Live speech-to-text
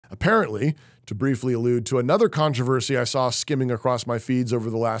Apparently, to briefly allude to another controversy I saw skimming across my feeds over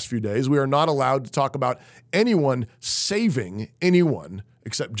the last few days, we are not allowed to talk about anyone saving anyone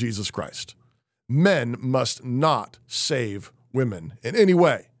except Jesus Christ. Men must not save women in any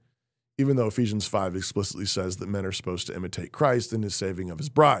way, even though Ephesians 5 explicitly says that men are supposed to imitate Christ in his saving of his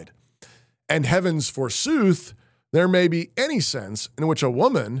bride. And heavens forsooth, there may be any sense in which a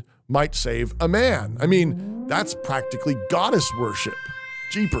woman might save a man. I mean, that's practically goddess worship.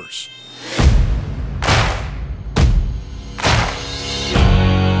 Jeepers.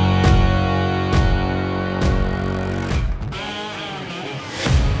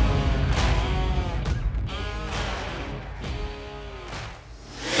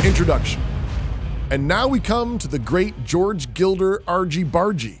 Introduction. And now we come to the great George Gilder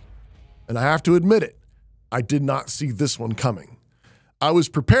Argy-Bargy. And I have to admit it, I did not see this one coming. I was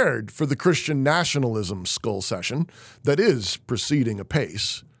prepared for the Christian nationalism skull session that is proceeding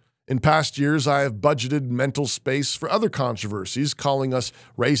apace. In past years, I have budgeted mental space for other controversies, calling us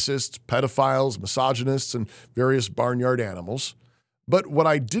racists, pedophiles, misogynists, and various barnyard animals. But what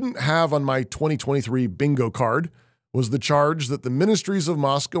I didn't have on my 2023 bingo card was the charge that the ministries of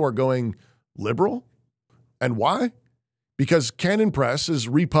Moscow are going liberal. And why? Because Canon Press is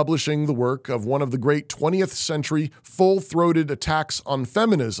republishing the work of one of the great 20th century full-throated attacks on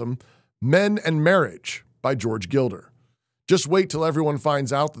feminism, Men and Marriage by George Gilder. Just wait till everyone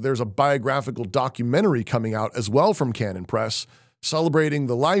finds out that there's a biographical documentary coming out as well from Canon Press, celebrating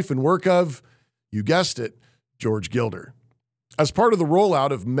the life and work of, you guessed it, George Gilder. As part of the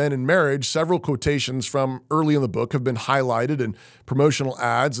rollout of Men and Marriage, several quotations from early in the book have been highlighted in promotional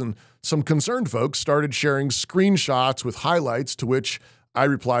ads, and some concerned folks started sharing screenshots with highlights, to which I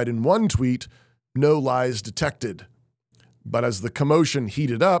replied in one tweet, "No lies detected." But as the commotion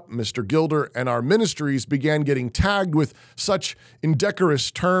heated up, Mr. Gilder and our ministries began getting tagged with such indecorous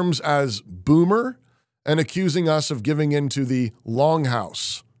terms as boomer and accusing us of giving into the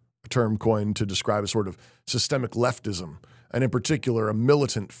longhouse, a term coined to describe a sort of systemic leftism, and in particular a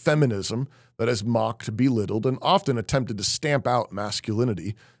militant feminism that has mocked, belittled, and often attempted to stamp out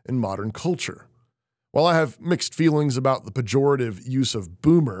masculinity in modern culture. While I have mixed feelings about the pejorative use of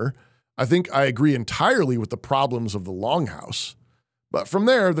boomer, I think I agree entirely with the problems of the longhouse. But from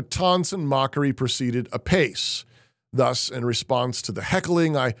there, the taunts and mockery proceeded apace. Thus, in response to the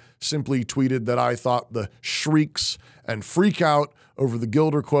heckling, I simply tweeted that I thought the shrieks and freak out over the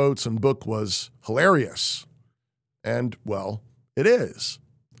Gilder quotes and book was hilarious. And, well, it is.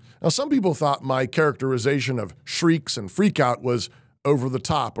 Now, some people thought my characterization of shrieks and freakout was over the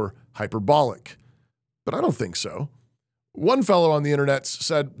top or hyperbolic, but I don't think so. One fellow on the internet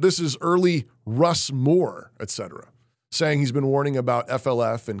said this is early Russ Moore, etc., saying he's been warning about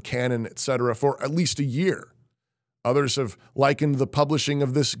FLF and Canon, etc., for at least a year. Others have likened the publishing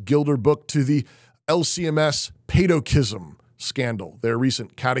of this Gilder book to the LCMS pedochism scandal, their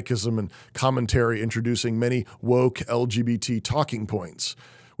recent catechism and commentary introducing many woke LGBT talking points,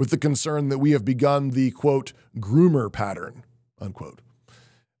 with the concern that we have begun the, quote, groomer pattern, unquote.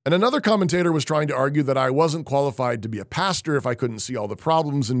 And another commentator was trying to argue that I wasn't qualified to be a pastor if I couldn't see all the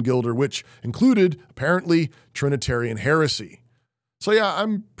problems in Gilder, which included, apparently, Trinitarian heresy. So yeah,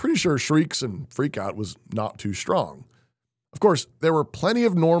 I'm pretty sure shrieks and freakout was not too strong. Of course, there were plenty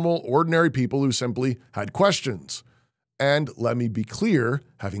of normal, ordinary people who simply had questions. And let me be clear,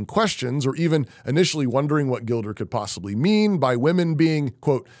 having questions or even initially wondering what Gilder could possibly mean by women being,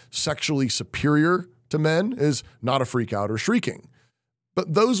 quote, sexually superior to men is not a freak out or shrieking.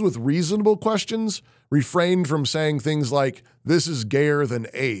 But those with reasonable questions refrained from saying things like, this is gayer than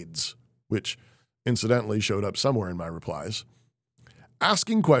AIDS, which incidentally showed up somewhere in my replies.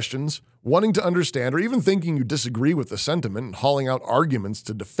 Asking questions, wanting to understand, or even thinking you disagree with the sentiment and hauling out arguments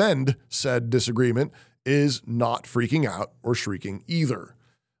to defend said disagreement is not freaking out or shrieking either.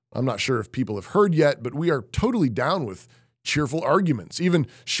 I'm not sure if people have heard yet, but we are totally down with cheerful arguments, even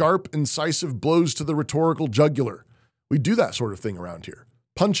sharp, incisive blows to the rhetorical jugular. We do that sort of thing around here.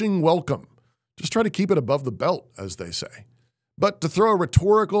 Punching welcome. Just try to keep it above the belt, as they say. But to throw a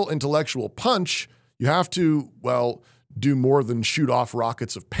rhetorical, intellectual punch, you have to, well, do more than shoot off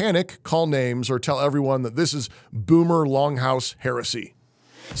rockets of panic, call names, or tell everyone that this is boomer longhouse heresy.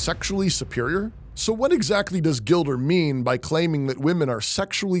 Sexually superior? So what exactly does Gilder mean by claiming that women are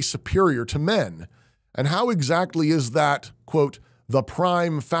sexually superior to men? And how exactly is that, quote, the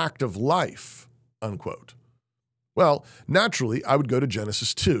prime fact of life, unquote? Well, naturally, I would go to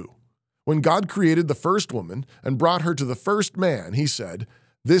Genesis 2. When God created the first woman and brought her to the first man, he said,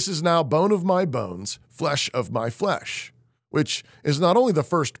 "This is now bone of my bones, flesh of my flesh," which is not only the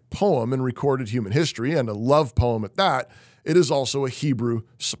first poem in recorded human history, and a love poem at that, it is also a Hebrew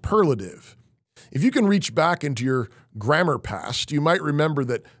superlative. If you can reach back into your grammar past, you might remember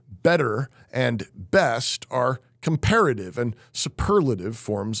that better and best are comparative and superlative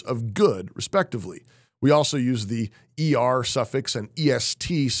forms of good, respectively. We also use the er suffix and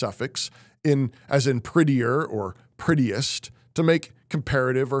est suffix as in prettier or prettiest to make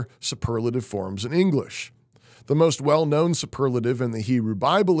comparative or superlative forms in English. The most well-known superlative in the Hebrew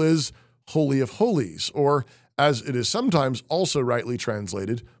Bible is Holy of Holies, or as it is sometimes also rightly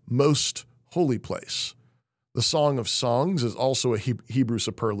translated, Most Holy Place. The Song of Songs is also a Hebrew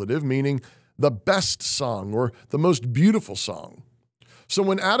superlative, meaning the best song or the most beautiful song. So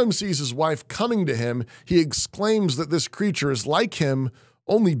when Adam sees his wife coming to him, he exclaims that this creature is like him,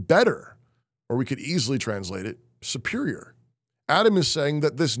 only better, or we could easily translate it, superior. Adam is saying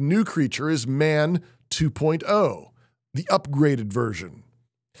that this new creature is man 2.0, the upgraded version.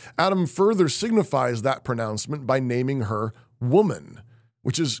 Adam further signifies that pronouncement by naming her woman,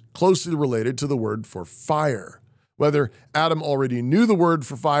 which is closely related to the word for fire. Whether Adam already knew the word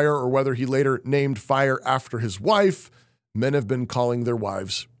for fire or whether he later named fire after his wife, men have been calling their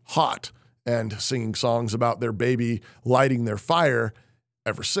wives hot and singing songs about their baby lighting their fire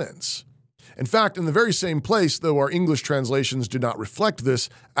ever since. In fact, in the very same place, though our English translations do not reflect this,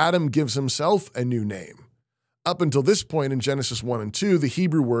 Adam gives himself a new name. Up until this point in Genesis 1 and 2, the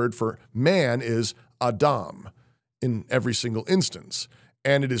Hebrew word for man is Adam in every single instance,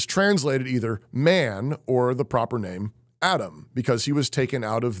 and it is translated either man or the proper name Adam, because he was taken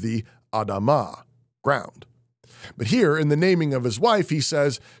out of the Adamah, ground. But here, in the naming of his wife, he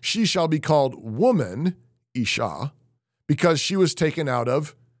says, she shall be called woman, Isha, because she was taken out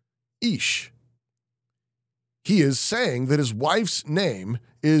of Ish. He is saying that his wife's name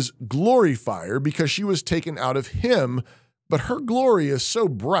is glorifier because she was taken out of him, but her glory is so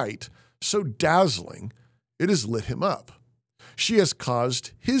bright, so dazzling, it has lit him up. She has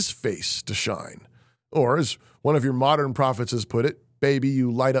caused his face to shine. Or, as one of your modern prophets has put it, baby,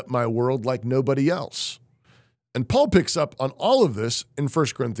 you light up my world like nobody else. And Paul picks up on all of this in 1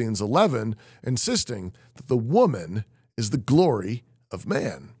 Corinthians 11, insisting that the woman is the glory of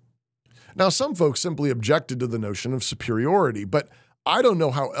man. Now, some folks simply objected to the notion of superiority, but I don't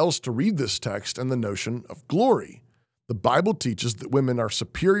know how else to read this text and the notion of glory. The Bible teaches that women are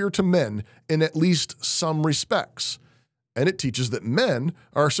superior to men in at least some respects, and it teaches that men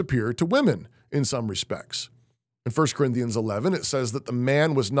are superior to women in some respects. In 1 Corinthians 11, it says that the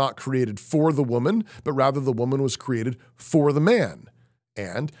man was not created for the woman, but rather the woman was created for the man.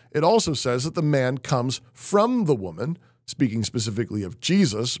 And it also says that the man comes from the woman, speaking specifically of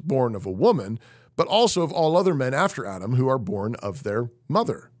Jesus, born of a woman, but also of all other men after Adam who are born of their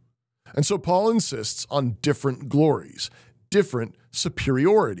mother. And so Paul insists on different glories, different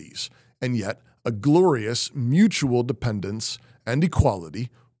superiorities, and yet a glorious mutual dependence and equality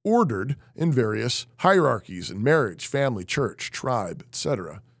ordered in various hierarchies in marriage, family, church, tribe,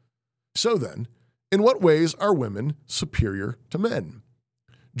 etc. So then, in what ways are women superior to men?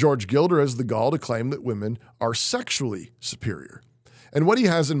 George Gilder has the gall to claim that women are sexually superior. And what he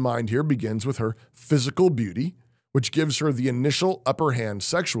has in mind here begins with her physical beauty, which gives her the initial upper hand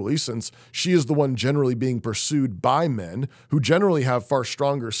sexually, since she is the one generally being pursued by men, who generally have far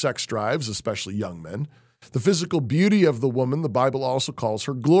stronger sex drives, especially young men. The physical beauty of the woman, the Bible also calls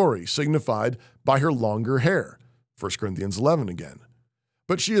her glory, signified by her longer hair, 1 Corinthians 11 again.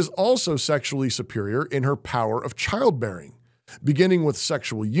 But she is also sexually superior in her power of childbearing, beginning with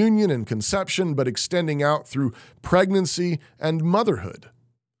sexual union and conception, but extending out through pregnancy and motherhood.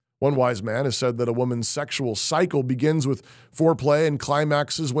 One wise man has said that a woman's sexual cycle begins with foreplay and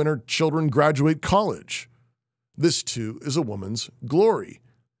climaxes when her children graduate college. This, too, is a woman's glory.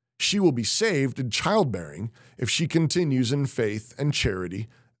 She will be saved in childbearing if she continues in faith and charity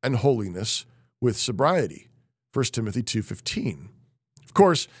and holiness with sobriety. 1 Timothy 2:15. Of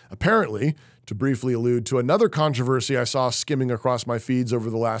course, apparently, to briefly allude to another controversy I saw skimming across my feeds over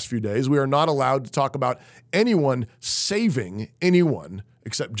the last few days, we are not allowed to talk about anyone saving anyone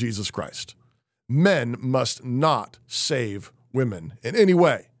except Jesus Christ. Men must not save women in any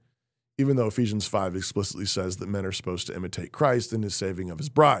way, even though Ephesians 5 explicitly says that men are supposed to imitate Christ in his saving of his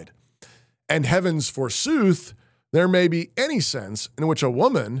bride. And heavens forsooth, there may be any sense in which a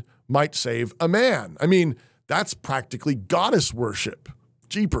woman might save a man. I mean, that's practically goddess worship.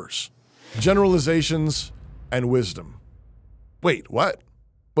 Jeepers. Generalizations and wisdom. Wait, what?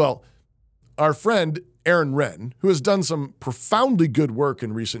 Well, our friend Aaron Wren, who has done some profoundly good work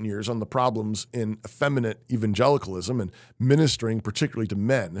in recent years on the problems in effeminate evangelicalism and ministering particularly to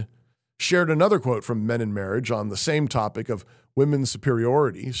men, shared another quote from Men in Marriage on the same topic of women's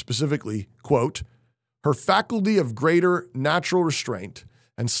superiority, specifically, quote, Her faculty of greater natural restraint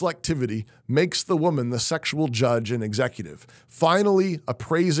and selectivity makes the woman the sexual judge and executive, finally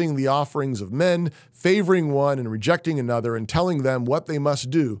appraising the offerings of men, favoring one and rejecting another, and telling them what they must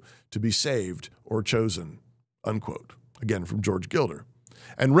do to be saved or chosen, unquote. Again, from George Gilder.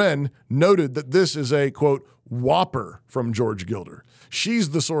 And Wren noted that this is a, quote, whopper from George Gilder. She's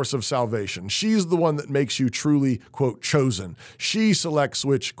the source of salvation. She's the one that makes you truly, quote, chosen. She selects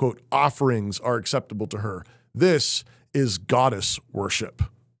which, quote, offerings are acceptable to her. This is goddess worship,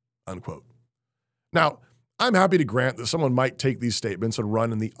 unquote. Now, I'm happy to grant that someone might take these statements and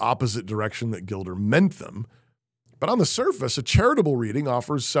run in the opposite direction that Gilder meant them. But on the surface, a charitable reading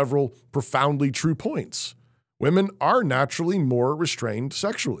offers several profoundly true points. Women are naturally more restrained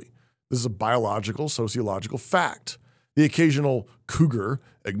sexually. This is a biological, sociological fact. The occasional cougar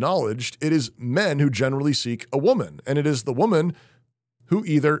acknowledged it is men who generally seek a woman, and it is the woman who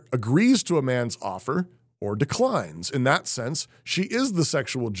either agrees to a man's offer or declines. In that sense, she is the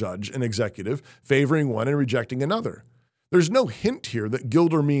sexual judge and executive, favoring one and rejecting another. There's no hint here that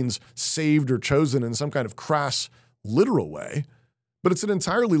Gilder means saved or chosen in some kind of crass, literal way, but it's an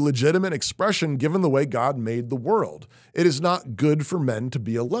entirely legitimate expression given the way God made the world. It is not good for men to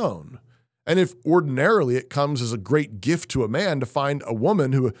be alone. And if ordinarily it comes as a great gift to a man to find a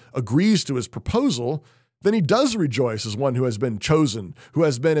woman who agrees to his proposal, then he does rejoice as one who has been chosen, who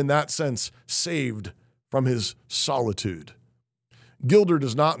has been in that sense saved from his solitude. Gilder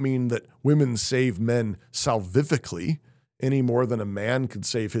does not mean that women save men salvifically any more than a man could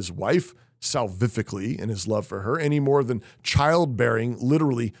save his wife salvifically in his love for her, any more than childbearing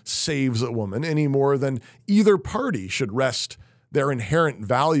literally saves a woman, any more than either party should rest their inherent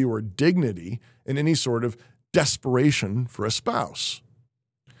value or dignity in any sort of desperation for a spouse.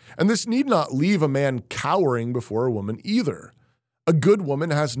 And this need not leave a man cowering before a woman either. A good woman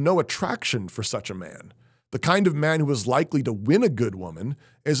has no attraction for such a man. The kind of man who is likely to win a good woman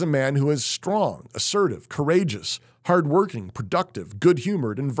is a man who is strong, assertive, courageous, hardworking, productive,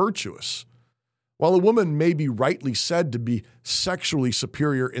 good-humored, and virtuous. While a woman may be rightly said to be sexually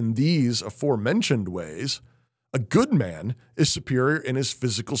superior in these aforementioned ways, a good man is superior in his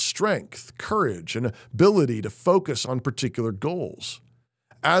physical strength, courage, and ability to focus on particular goals.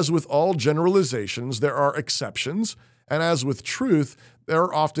 As with all generalizations, there are exceptions, and as with truth, there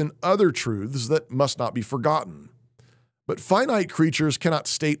are often other truths that must not be forgotten. But finite creatures cannot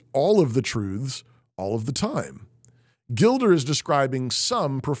state all of the truths all of the time. Gilder is describing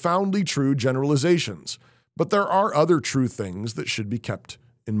some profoundly true generalizations, but there are other true things that should be kept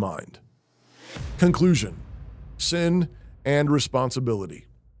in mind. Conclusion: sin and responsibility.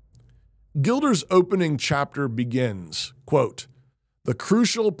 Gilder's opening chapter begins, quote, "The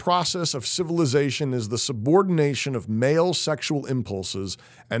crucial process of civilization is the subordination of male sexual impulses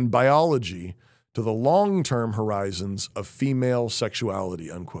and biology to the long-term horizons of female sexuality,"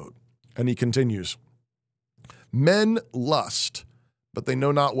 unquote. And he continues, "Men lust, but they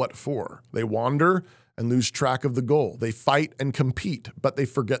know not what for. They wander and lose track of the goal. They fight and compete, but they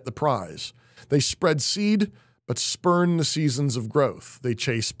forget the prize. They spread seed, but spurn the seasons of growth. They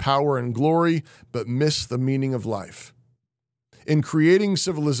chase power and glory, but miss the meaning of life. In creating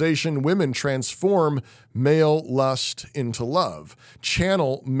civilization, women transform male lust into love,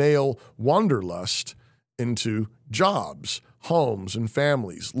 channel male wanderlust into jobs, homes, and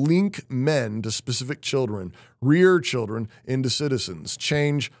families, link men to specific children, rear children into citizens,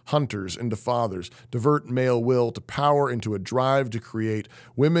 change hunters into fathers, divert male will to power into a drive to create.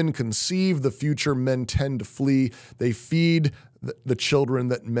 Women conceive the future men tend to flee. They feed the children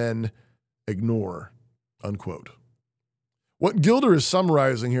that men ignore," unquote. What Gilder is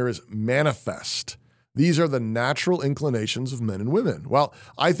summarizing here is manifest. These are the natural inclinations of men and women. While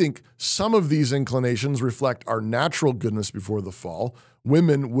I think some of these inclinations reflect our natural goodness before the fall,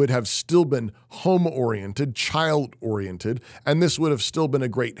 women would have still been home-oriented, child-oriented, and this would have still been a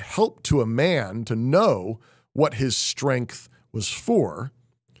great help to a man to know what his strength was for.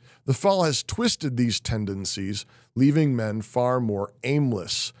 The fall has twisted these tendencies, leaving men far more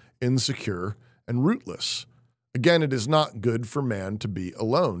aimless, insecure, and rootless. Again, it is not good for man to be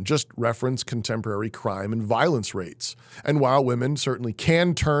alone. Just reference contemporary crime and violence rates. And while women certainly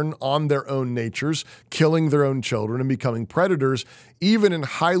can turn on their own natures, killing their own children and becoming predators, even in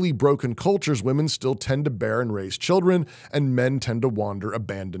highly broken cultures, women still tend to bear and raise children, and men tend to wander,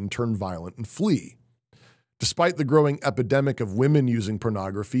 abandon, turn violent, and flee. Despite the growing epidemic of women using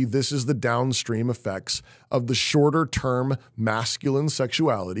pornography, this is the downstream effects of the shorter-term masculine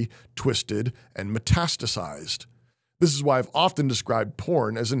sexuality twisted and metastasized. This is why I've often described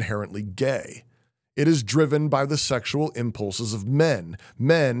porn as inherently gay. It is driven by the sexual impulses of men,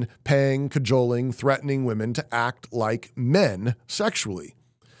 men paying, cajoling, threatening women to act like men sexually.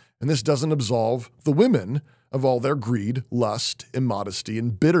 And this doesn't absolve the women of all their greed, lust, immodesty,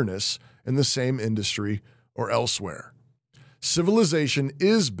 and bitterness in the same industry or elsewhere. Civilization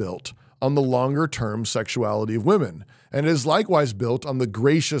is built on the longer-term sexuality of women, and is likewise built on the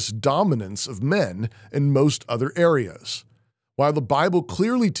gracious dominance of men in most other areas. While the Bible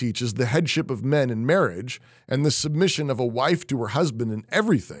clearly teaches the headship of men in marriage and the submission of a wife to her husband in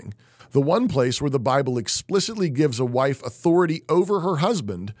everything, the one place where the Bible explicitly gives a wife authority over her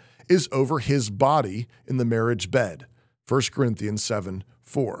husband is over his body in the marriage bed. 1 Corinthians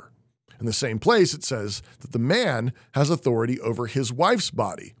 7:4. In the same place, it says that the man has authority over his wife's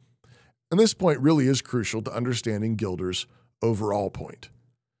body. And this point really is crucial to understanding Gilder's overall point.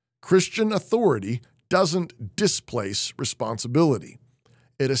 Christian authority doesn't displace responsibility.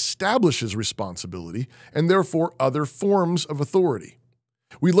 It establishes responsibility and therefore other forms of authority.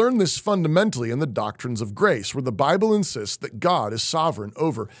 We learn this fundamentally in the doctrines of grace, where the Bible insists that God is sovereign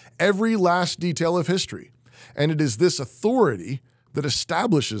over every last detail of history. And it is this authority that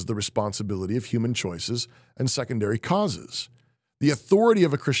establishes the responsibility of human choices and secondary causes. The authority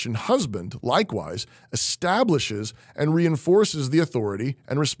of a Christian husband, likewise, establishes and reinforces the authority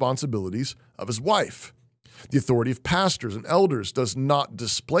and responsibilities of his wife. The authority of pastors and elders does not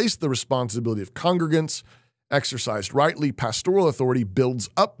displace the responsibility of congregants. Exercised rightly, pastoral authority builds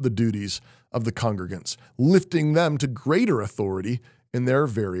up the duties of the congregants, lifting them to greater authority in their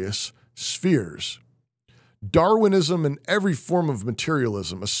various spheres. Darwinism and every form of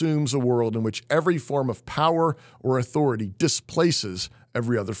materialism assumes a world in which every form of power or authority displaces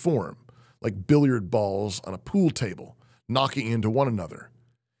every other form, like billiard balls on a pool table, knocking into one another.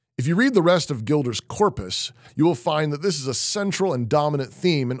 If you read the rest of Gilder's corpus, you will find that this is a central and dominant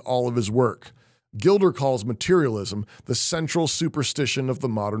theme in all of his work. Gilder calls materialism the central superstition of the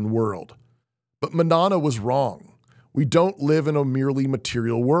modern world. But Manana was wrong. We don't live in a merely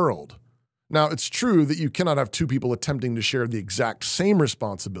material world. Now, it's true that you cannot have two people attempting to share the exact same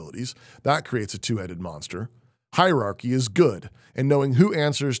responsibilities. That creates a two-headed monster. Hierarchy is good, and knowing who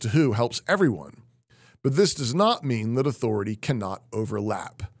answers to who helps everyone. But this does not mean that authority cannot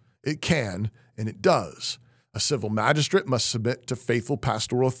overlap. It can, and it does. A civil magistrate must submit to faithful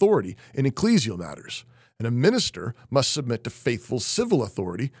pastoral authority in ecclesial matters, and a minister must submit to faithful civil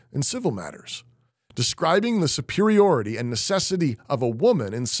authority in civil matters. Describing the superiority and necessity of a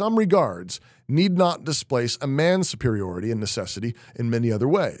woman in some regards need not displace a man's superiority and necessity in many other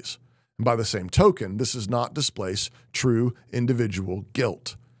ways. And by the same token, this does not displace true individual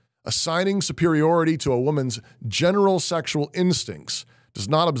guilt. Assigning superiority to a woman's general sexual instincts does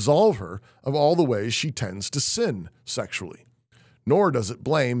not absolve her of all the ways she tends to sin sexually, nor does it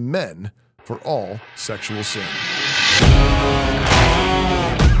blame men for all sexual sin.